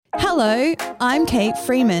Hello, I'm Kate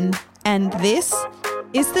Freeman, and this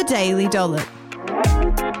is the Daily Dollop.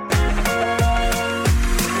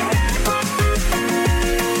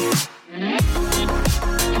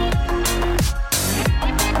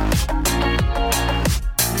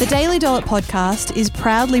 The Daily Dollop podcast is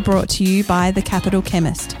proudly brought to you by The Capital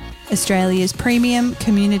Chemist, Australia's premium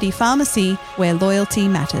community pharmacy where loyalty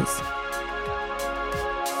matters.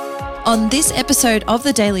 On this episode of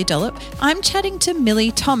The Daily Dollop, I'm chatting to Millie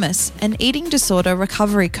Thomas, an eating disorder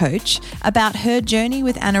recovery coach, about her journey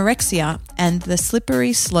with anorexia and the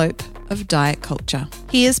slippery slope of diet culture.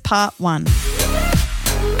 Here's part one.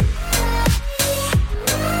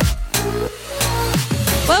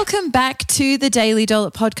 Welcome back to the Daily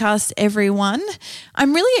Dollop podcast, everyone.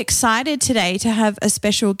 I'm really excited today to have a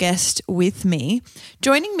special guest with me.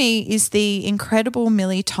 Joining me is the incredible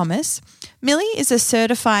Millie Thomas. Millie is a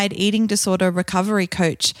certified eating disorder recovery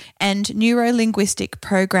coach and neuro-linguistic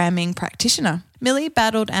programming practitioner. Millie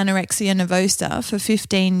battled anorexia nervosa for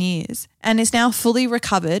 15 years and is now fully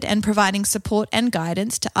recovered and providing support and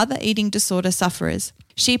guidance to other eating disorder sufferers.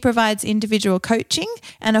 She provides individual coaching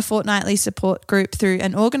and a fortnightly support group through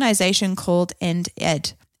an organisation called End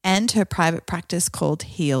Ed and her private practice called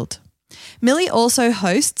Healed. Millie also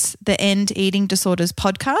hosts the End Eating Disorders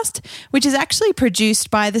podcast, which is actually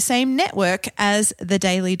produced by the same network as the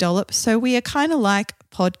Daily Dollop, so we are kind of like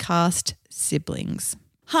podcast siblings.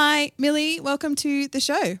 Hi, Millie. Welcome to the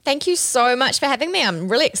show. Thank you so much for having me. I'm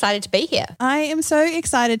really excited to be here. I am so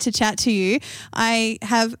excited to chat to you. I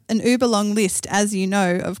have an uber long list, as you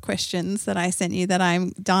know, of questions that I sent you that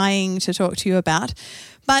I'm dying to talk to you about.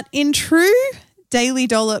 But in true Daily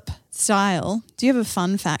Dollop style, do you have a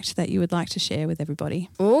fun fact that you would like to share with everybody?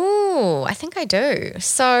 Oh, I think I do.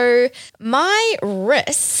 So my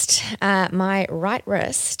wrist, my right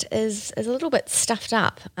wrist is a little bit stuffed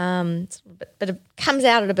up. Comes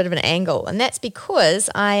out at a bit of an angle, and that's because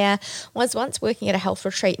I was once working at a health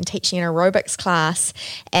retreat and teaching an aerobics class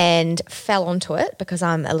and fell onto it because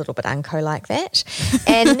I'm a little bit unco like that.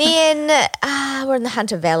 And then we're in the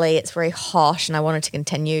Hunter Valley. It's very hot, and I wanted to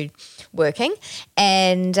continue working,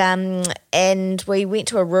 and we went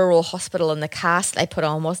to a rural hospital, and the cast they put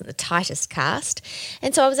on wasn't the tightest cast,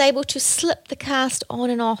 and so I was able to slip the cast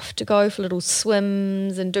on and off to go for little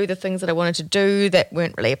swims and do the things that I wanted to do that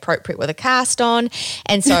weren't really appropriate with a cast on,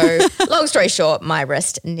 and so long story short, my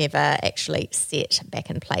wrist never actually set back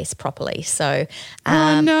in place properly. So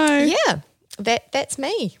yeah, that's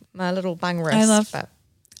me, my little bung wrist.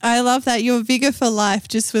 I love that your vigour for life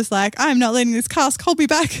just was like, I'm not letting this cast hold me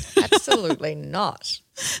back. Absolutely not.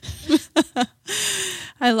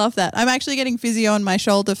 I love that. I'm actually getting physio on my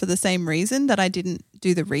shoulder for the same reason that I didn't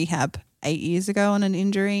do the rehab 8 years ago on an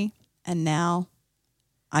injury, and now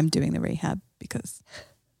I'm doing the rehab because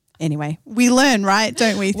anyway, we learn, right?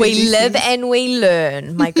 Don't we? We live and we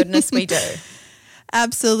learn. My goodness, we do.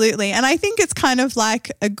 Absolutely. And I think it's kind of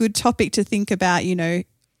like a good topic to think about,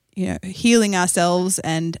 healing ourselves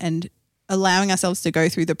and allowing ourselves to go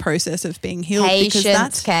through the process of being healed.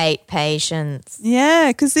 Patience, Kate, patience. Yeah,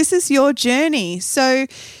 because this is your journey. So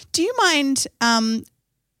do you mind,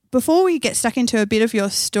 before we get stuck into a bit of your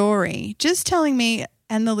story, just telling me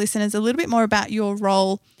and the listeners a little bit more about your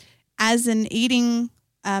role as an eating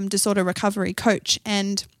disorder recovery coach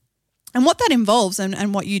and what that involves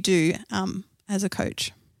and what you do as a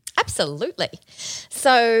coach? Absolutely.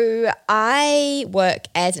 So I work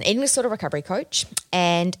as an eating disorder recovery coach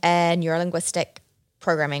and a neurolinguistic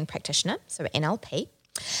programming practitioner, so NLP.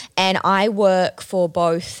 And I work for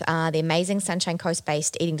both the amazing Sunshine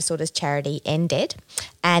Coast-based eating disorders charity End Ed,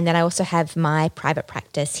 and then I also have my private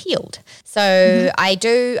practice Healed. So I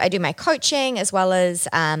do my coaching as well as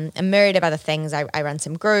a myriad of other things. I run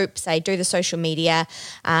some groups. I do the social media.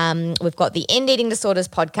 We've got the End Eating Disorders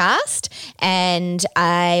podcast, and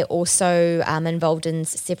I also am involved in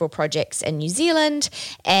several projects in New Zealand,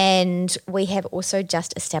 and we have also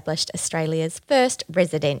just established Australia's first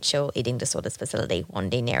residential eating disorders facility,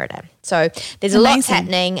 Wandi Nerida. So there's a lot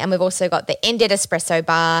happening, and we've also got the End Ed Espresso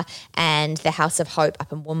Bar and the House of Hope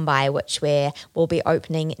up in Woombye, which we'll be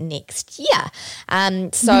opening next year.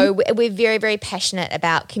 So we're very, very passionate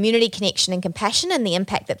about community connection and compassion and the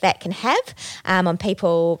impact that can have on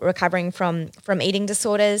people recovering from eating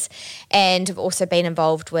disorders, and have also been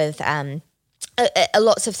involved with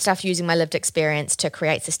lots of stuff using my lived experience to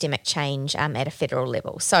create systemic change at a federal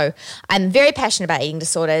level. So I'm very passionate about eating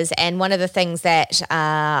disorders, and one of the things that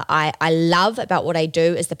I love about what I do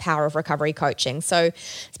is the power of recovery coaching. So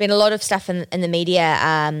there's been a lot of stuff in the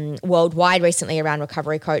media worldwide recently around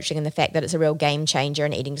recovery coaching and the fact that it's a real game changer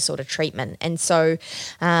in eating disorder treatment. And so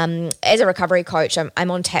as a recovery coach,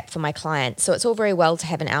 I'm on tap for my clients. So it's all very well to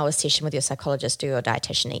have an hour session with your psychologist or your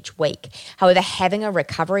dietitian each week. However, having a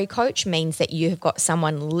recovery coach means that you have got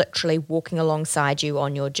someone literally walking alongside you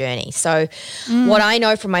on your journey. So what I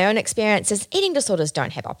know from my own experience is eating disorders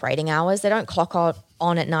don't have operating hours. They don't clock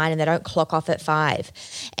on at 9 and they don't clock off at 5.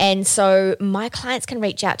 And so my clients can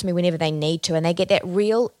reach out to me whenever they need to, and they get that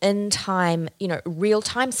real-time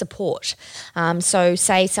support. So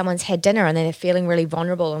say someone's had dinner and they're feeling really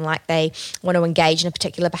vulnerable and like they want to engage in a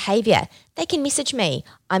particular behavior, they can message me.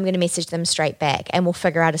 I'm going to message them straight back, and we'll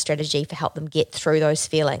figure out a strategy to help them get through those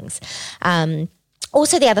feelings.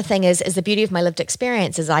 Also, the other thing is the beauty of my lived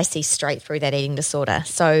experience is I see straight through that eating disorder.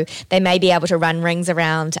 So they may be able to run rings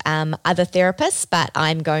around other therapists, but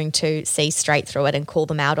I'm going to see straight through it and call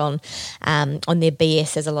them out on their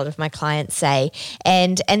BS, as a lot of my clients say.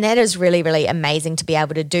 And that is really, really amazing to be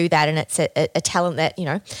able to do that. And it's a talent that,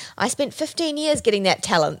 I spent 15 years getting that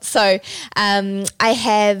talent. So I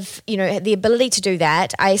have, the ability to do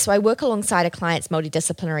that. So I work alongside a client's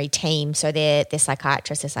multidisciplinary team. So they're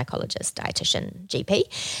psychiatrist, they're psychologist, dietitian, GP,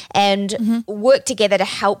 and work together to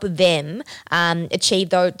help them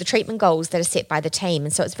achieve the treatment goals that are set by the team.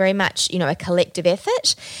 And so it's very much, a collective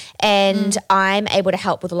effort. And I'm able to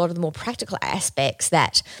help with a lot of the more practical aspects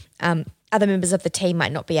that other members of the team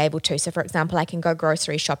might not be able to. So, for example, I can go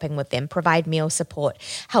grocery shopping with them, provide meal support,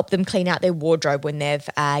 help them clean out their wardrobe when they've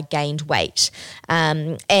gained weight.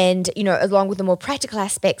 And, along with the more practical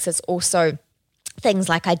aspects, it's also things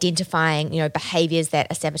like identifying, behaviours that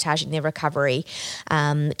are sabotaging their recovery,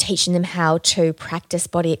 teaching them how to practice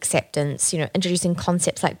body acceptance, introducing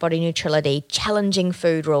concepts like body neutrality, challenging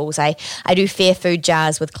food rules. I do fair food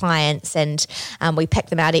jars with clients, and we pick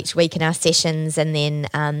them out each week in our sessions, and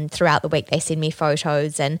then throughout the week they send me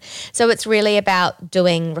photos. And so it's really about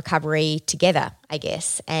doing recovery together, I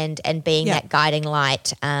guess, and being that guiding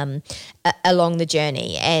light along the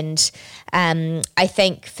journey. And I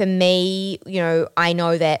think for me, I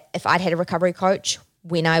know that if I'd had a recovery coach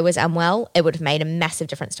when I was unwell, it would have made a massive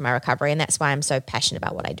difference to my recovery. And that's why I'm so passionate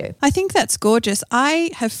about what I do. I think that's gorgeous.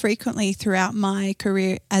 I have frequently throughout my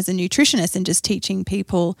career as a nutritionist and just teaching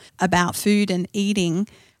people about food and eating,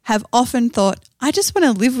 have often thought, I just want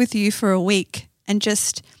to live with you for a week and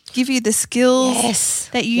just give you the skills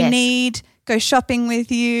that you need, go shopping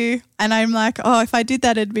with you. And I'm like, if I did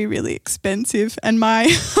that, it'd be really expensive and my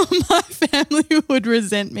family would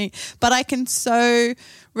resent me. But I can so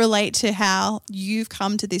relate to how you've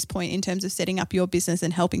come to this point in terms of setting up your business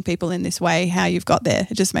and helping people in this way, how you've got there.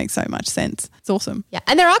 It just makes so much sense. It's awesome. Yeah.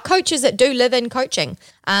 And there are coaches that do live in coaching.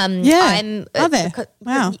 Are there?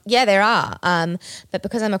 Wow. Yeah, there are. But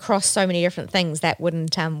because I'm across so many different things, that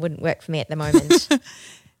wouldn't work for me at the moment.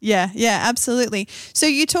 Yeah, absolutely. So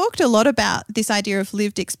you talked a lot about this idea of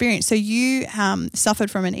lived experience. So you suffered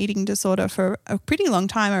from an eating disorder for a pretty long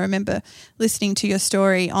time. I remember listening to your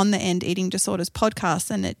story on the End Eating Disorders podcast,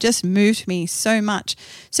 and it just moved me so much.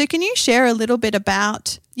 So can you share a little bit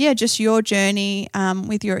about, just your journey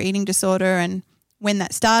with your eating disorder and when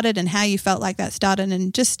that started and how you felt like that started,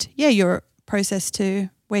 and just, your process to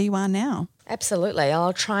where you are now? Absolutely.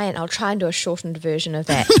 I'll try and do a shortened version of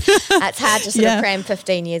that. It's hard to sort of cram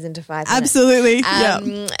 15 years into 5 minutes. Absolutely.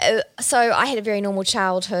 So I had a very normal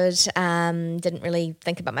childhood, didn't really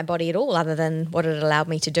think about my body at all other than what it allowed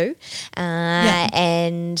me to do.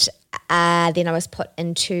 And then I was put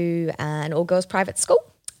into an all-girls private school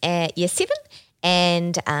at year 7.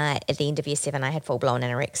 And at the end of year 7, I had full-blown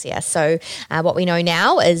anorexia. So what we know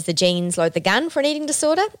now is the genes load the gun for an eating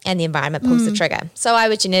disorder and the environment pulls the trigger. So I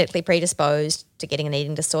was genetically predisposed to getting an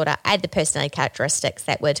eating disorder. I had the personality characteristics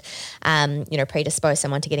that would, predispose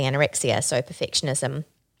someone to getting anorexia. So perfectionism,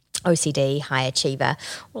 OCD, high achiever,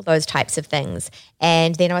 all those types of things.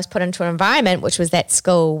 And then I was put into an environment, which was that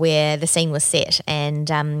school where the scene was set, and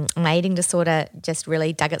my eating disorder just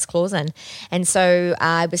really dug its claws in. And so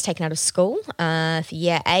I was taken out of school. For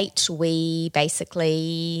year 8,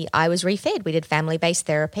 I was refed. We did family-based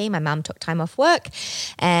therapy. My mum took time off work,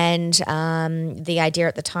 and the idea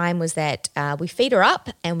at the time was that we feed her up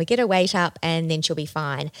and we get her weight up and then she'll be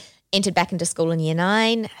fine. Entered back into school in year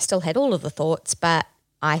 9, still had all of the thoughts, but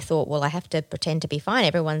I thought, well, I have to pretend to be fine.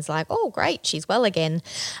 Everyone's like, oh, great, she's well again.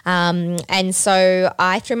 And so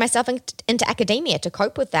I threw myself into academia to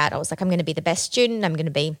cope with that. I was like, I'm going to be the best student. I'm going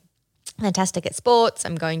to be fantastic at sports.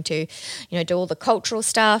 I'm going to, do all the cultural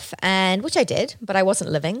stuff, and which I did, but I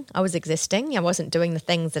wasn't living. I was existing. I wasn't doing the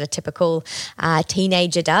things that a typical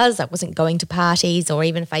teenager does. I wasn't going to parties, or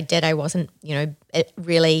even if I did, I wasn't,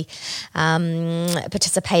 really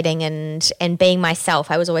participating and being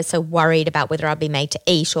myself. I was always so worried about whether I'd be made to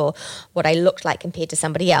eat or what I looked like compared to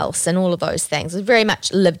somebody else, and all of those things. It very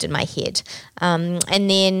much lived in my head. And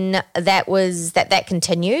then that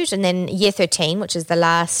continued, and then year 13, which is the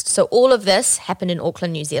last. So all of this happened in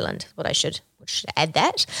Auckland, New Zealand. I should add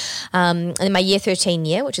that. And in my year 13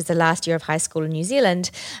 year, which is the last year of high school in New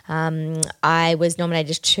Zealand, I was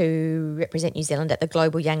nominated to represent New Zealand at the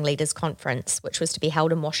Global Young Leaders Conference, which was to be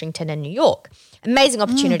held in Washington and New York. Amazing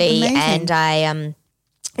opportunity, and I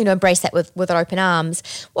embraced that with open arms.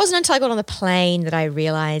 It wasn't until I got on the plane that I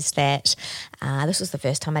realised that this was the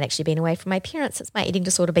first time I'd actually been away from my parents since my eating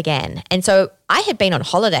disorder began. And so I had been on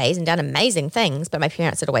holidays and done amazing things, but my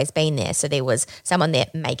parents had always been there, so there was someone there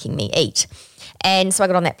making me eat. And so I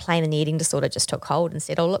got on that plane and the eating disorder just took hold and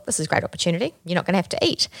said, oh, look, this is a great opportunity. You're not going to have to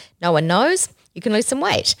eat. No one knows. You can lose some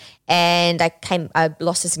weight. And I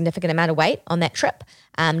lost a significant amount of weight on that trip,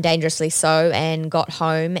 dangerously so, and got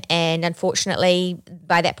home. And unfortunately,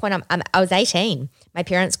 by that point, I was 18. My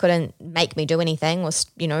parents couldn't make me do anything.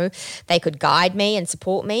 They could guide me and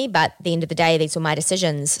support me, but at the end of the day, these were my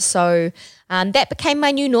decisions. So that became my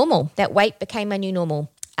new normal. That weight became my new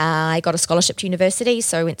normal. I got a scholarship to university,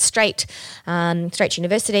 so I went straight to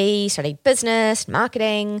university, studied business,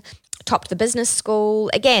 marketing, topped the business school.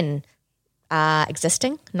 Again,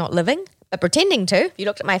 existing, not living, but pretending to. If you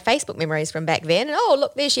looked at my Facebook memories from back then, and oh,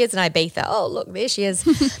 look, there she is in Ibiza. Oh, look, there she is.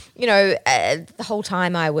 The whole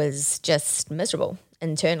time I was just miserable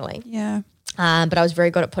internally. Yeah. But I was very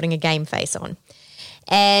good at putting a game face on.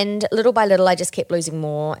 And little by little, I just kept losing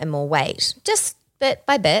more and more weight, just bit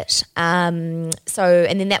by bit. And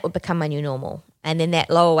then that would become my new normal. And then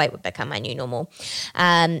that lower weight would become my new normal.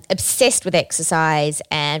 Obsessed with exercise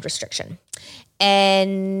and restriction.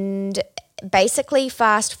 And basically,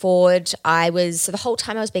 fast forward, the whole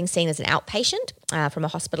time I was being seen as an outpatient from a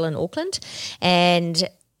hospital in Auckland. And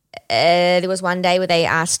there was one day where they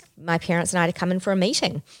asked my parents and I to come in for a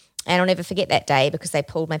meeting. And I'll never forget that day because they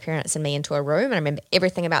pulled my parents and me into a room. And I remember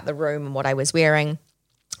everything about the room and what I was wearing.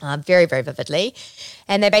 Very, very vividly.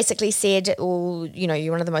 And they basically said, well,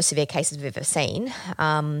 you're one of the most severe cases we've ever seen,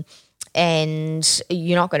 and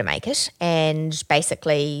you're not going to make it. And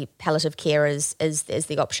basically palliative care is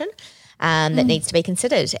the option that needs to be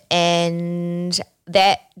considered. And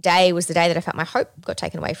that day was the day that I felt my hope got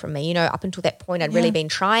taken away from me. Up until that point, I'd really been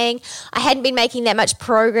trying. I hadn't been making that much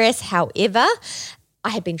progress. However, I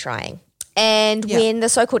had been trying. And when the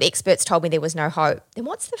so-called experts told me there was no hope, then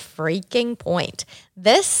what's the freaking point?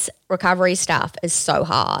 This recovery stuff is so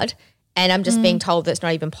hard, and I'm just being told that it's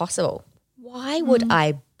not even possible. Why would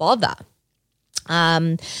I bother?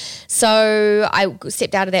 So I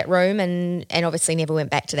stepped out of that room and obviously never went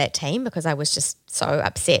back to that team because I was just so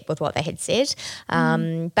upset with what they had said.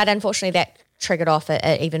 But unfortunately that triggered off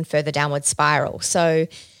an even further downward spiral. So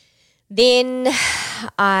then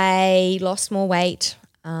I lost more weight.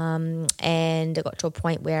 And it got to a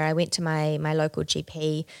point where I went to my local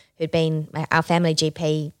GP who'd been our family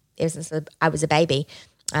GP ever since I was a baby.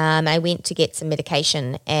 I went to get some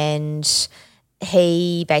medication and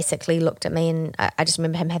he basically looked at me and I just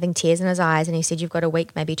remember him having tears in his eyes and he said, you've got a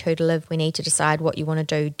week, maybe 2 to live. We need to decide what you want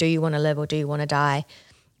to do. Do you want to live or do you want to die?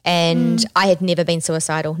 And I had never been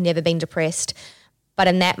suicidal, never been depressed. But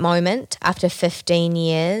in that moment, after 15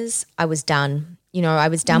 years, I was done. I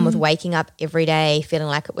was done with waking up every day feeling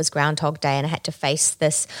like it was Groundhog Day and I had to face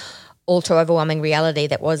this all-too-overwhelming reality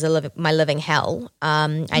that was my living hell.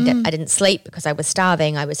 I didn't sleep because I was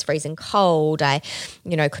starving. I was freezing cold. I,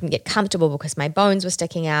 couldn't get comfortable because my bones were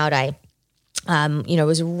sticking out. I,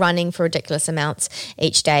 was running for ridiculous amounts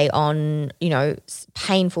each day on,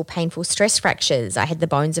 painful stress fractures. I had the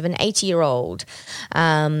bones of an 80-year-old.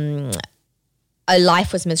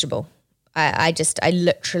 Life was miserable. I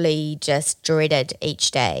literally just dreaded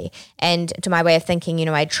each day. And to my way of thinking,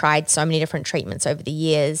 I tried so many different treatments over the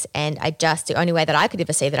years and the only way that I could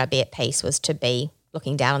ever see that I'd be at peace was to be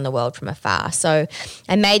looking down on the world from afar. So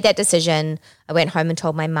I made that decision. I went home and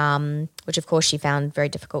told my mum, which of course she found very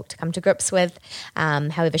difficult to come to grips with.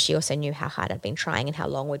 However, she also knew how hard I'd been trying and how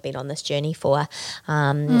long we'd been on this journey for.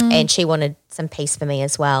 And she wanted some peace for me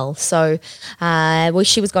as well. So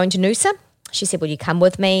she was going to Noosa. She said, will you come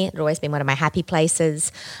with me? It had always been one of my happy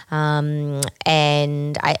places. And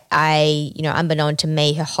I, unbeknown to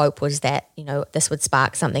me, her hope was that, this would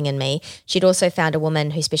spark something in me. She'd also found a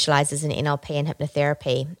woman who specialises in NLP and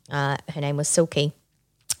hypnotherapy. Her name was Silky.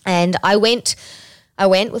 And I I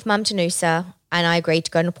went with Mum to Noosa and I agreed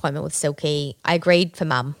to go to an appointment with Silky. I agreed for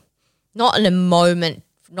Mum. Not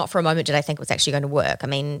for a moment did I think it was actually going to work. I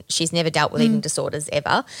mean, she's never dealt with eating disorders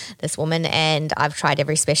ever, this woman, and I've tried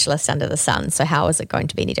every specialist under the sun. So how is it going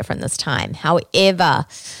to be any different this time? However,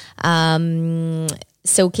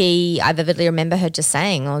 Silky, I vividly remember her just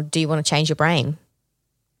saying, "Oh, do you want to change your brain?"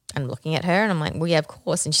 I'm looking at her and I'm like, "Well, yeah, of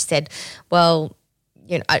course." And she said, "Well,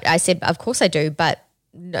 I said, of course I do, but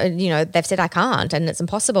they've said I can't and it's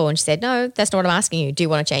impossible." And she said, "No, that's not what I'm asking you. Do you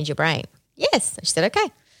want to change your brain?" Yes. And she said,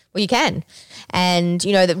 "Okay. Well, you can." And,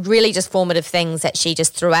 the really just formative things that she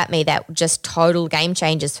just threw at me that were just total game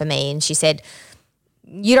changers for me. And she said,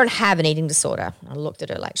 "You don't have an eating disorder." I looked at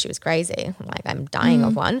her like she was crazy. I'm like, "I'm dying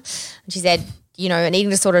of one." And she said, "An eating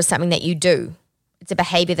disorder is something that you do. It's a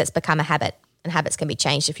behavior that's become a habit, and habits can be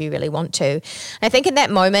changed if you really want to." And I think in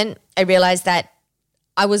that moment, I realized that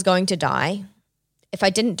I was going to die. If I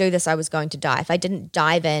didn't do this, I was going to die. If I didn't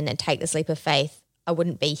dive in and take this leap of faith, I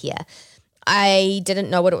wouldn't be here. I didn't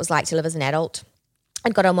know what it was like to live as an adult.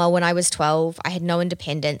 I'd got on well when I was 12. I had no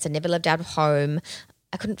independence. I never lived out of home.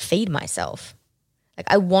 I couldn't feed myself.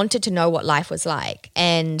 I wanted to know what life was like.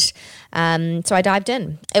 And so I dived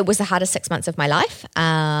in. It was the hardest 6 months of my life.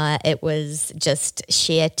 It was just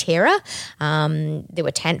sheer terror. There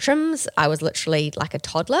were tantrums. I was literally like a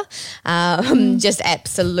toddler, just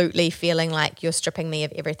absolutely feeling like you're stripping me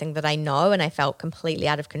of everything that I know, and I felt completely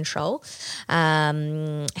out of control.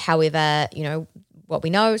 However, what we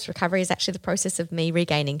know is recovery is actually the process of me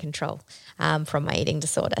regaining control from my eating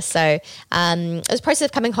disorder. So it was a process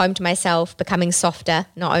of coming home to myself, becoming softer,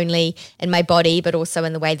 not only in my body, but also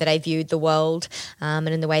in the way that I viewed the world and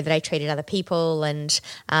in the way that I treated other people. And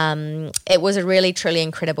it was a really, truly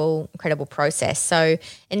incredible process. So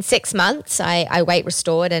in 6 months, I weight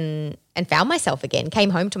restored and found myself again,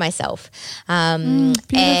 came home to myself.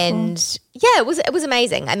 And yeah, it was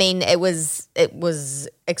amazing. I mean, it was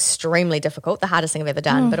extremely difficult, the hardest thing I've ever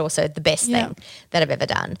done, but also the best thing that I've ever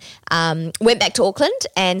done. Went back to Auckland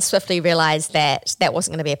and swiftly realized that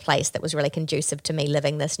wasn't going to be a place that was really conducive to me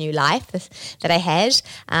living this new life that I had.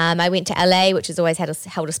 I went to LA, which has always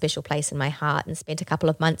held a special place in my heart, and spent a couple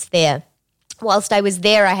of months there. Whilst I was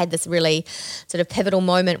there, I had this really sort of pivotal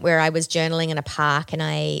moment where I was journaling in a park and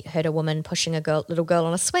I heard a woman pushing a little girl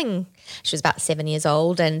on a swing. She was about 7 years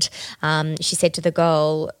old, and she said to the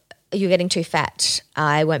girl, "You're getting too fat.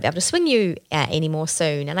 I won't be able to swing you anymore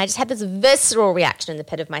soon." And I just had this visceral reaction in the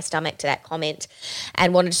pit of my stomach to that comment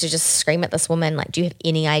and wanted to just scream at this woman, like, "Do you have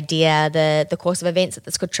any idea the course of events that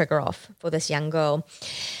this could trigger off for this young girl?"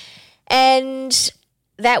 And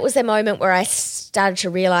that was the moment where I started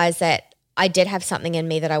to realize that I did have something in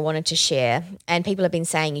me that I wanted to share, and people have been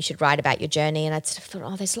saying you should write about your journey, and I sort of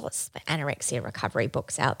thought, there's lots of anorexia recovery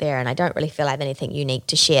books out there, and I don't really feel I have anything unique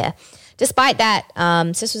to share. Despite that, so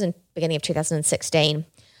this was in the beginning of 2016,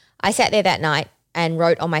 I sat there that night and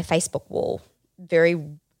wrote on my Facebook wall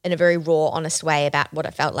in a very raw, honest way about what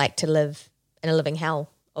it felt like to live in a living hell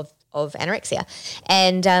of anorexia.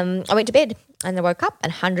 And I went to bed and I woke up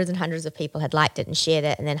and hundreds of people had liked it and shared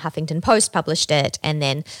it, and then Huffington Post published it, and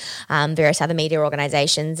then various other media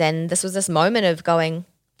organizations. And this was this moment of going,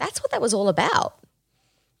 that's what that was all about.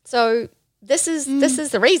 So this is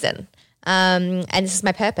the reason. And this is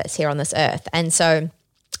my purpose here on this earth. And so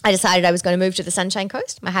I decided I was going to move to the Sunshine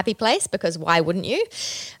Coast, my happy place, because why wouldn't you?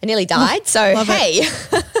 I nearly died, so hey,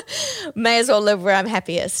 may as well live where I'm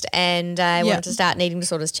happiest. And I wanted to start an eating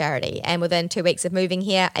disorders charity. And within 2 weeks of moving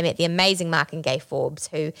here, I met the amazing Mark and Gay Forbes,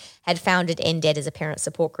 who had founded NDED as a parent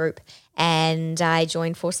support group. And I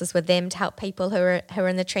joined forces with them to help people who are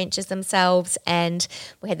in the trenches themselves. And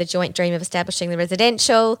we had the joint dream of establishing the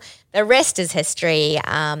residential. The rest is history.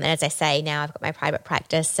 And as I say, now I've got my private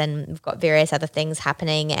practice and we've got various other things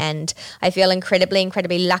happening. And I feel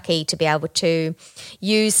incredibly lucky to be able to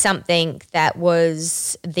use something that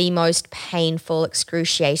was the most painful,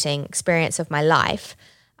 excruciating experience of my life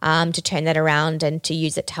to turn that around and to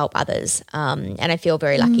use it to help others. And I feel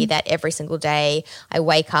very lucky that every single day I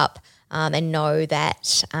wake up and know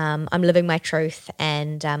that I'm living my truth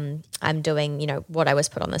and I'm doing, what I was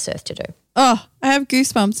put on this earth to do. Oh, I have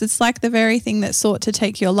goosebumps. It's like the very thing that sought to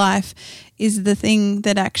take your life is the thing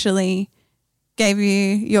that actually gave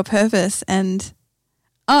you your purpose. And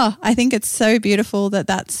I think it's so beautiful that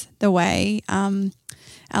that's the way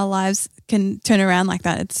our lives can turn around like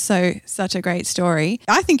that. It's such a great story.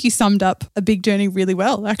 I think you summed up a big journey really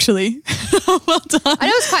well, actually. Well done. I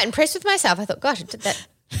know, I was quite impressed with myself. I thought, gosh, I did that.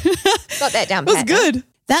 Got that down pat. It was good.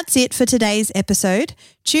 That's it for today's episode.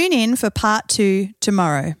 Tune in for part 2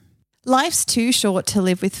 tomorrow. Life's too short to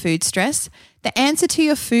live with food stress. The answer to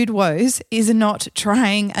your food woes is not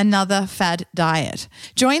trying another fad diet.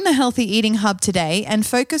 Join the Healthy Eating Hub today and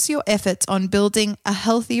focus your efforts on building a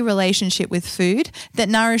healthy relationship with food that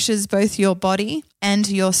nourishes both your body and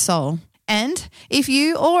your soul. And if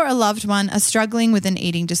you or a loved one are struggling with an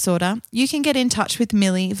eating disorder, you can get in touch with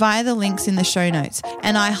Millie via the links in the show notes.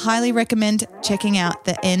 And I highly recommend checking out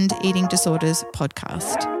the End Eating Disorders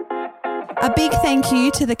podcast. A big thank you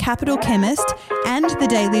to the Capital Chemist and the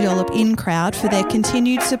Daily Dollop In crowd for their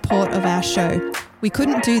continued support of our show. We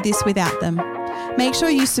couldn't do this without them. Make sure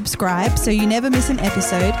you subscribe so you never miss an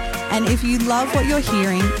episode. And if you love what you're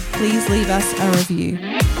hearing, please leave us a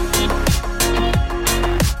review.